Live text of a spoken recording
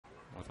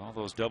all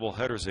those double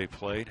headers they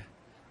played.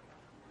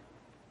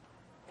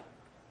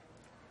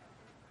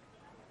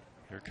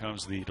 Here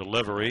comes the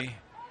delivery.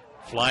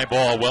 Fly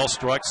ball well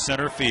struck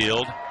center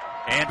field.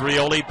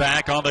 Andrioli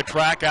back on the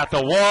track at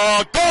the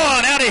wall.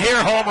 Gone out of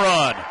here, home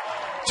run.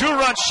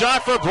 2-run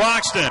shot for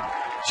Broxton.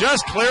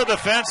 Just cleared the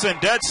fence in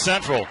dead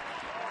central.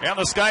 And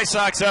the Sky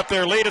Sox have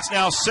their lead. It's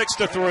now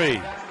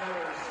 6-3.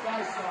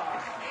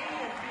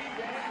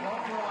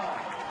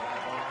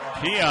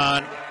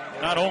 Keon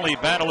not only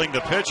battling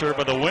the pitcher,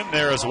 but the wind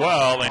there as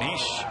well. And he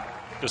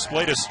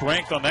displayed his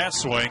strength on that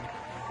swing.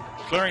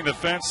 Clearing the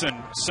fence in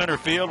center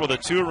field with a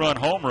 2-run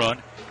home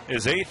run.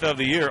 His 8th of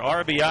the year.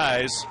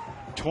 RBIs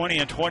 20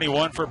 and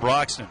 21 for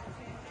Broxton.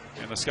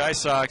 And the Sky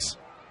Sox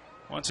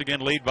once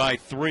again lead by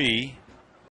 3.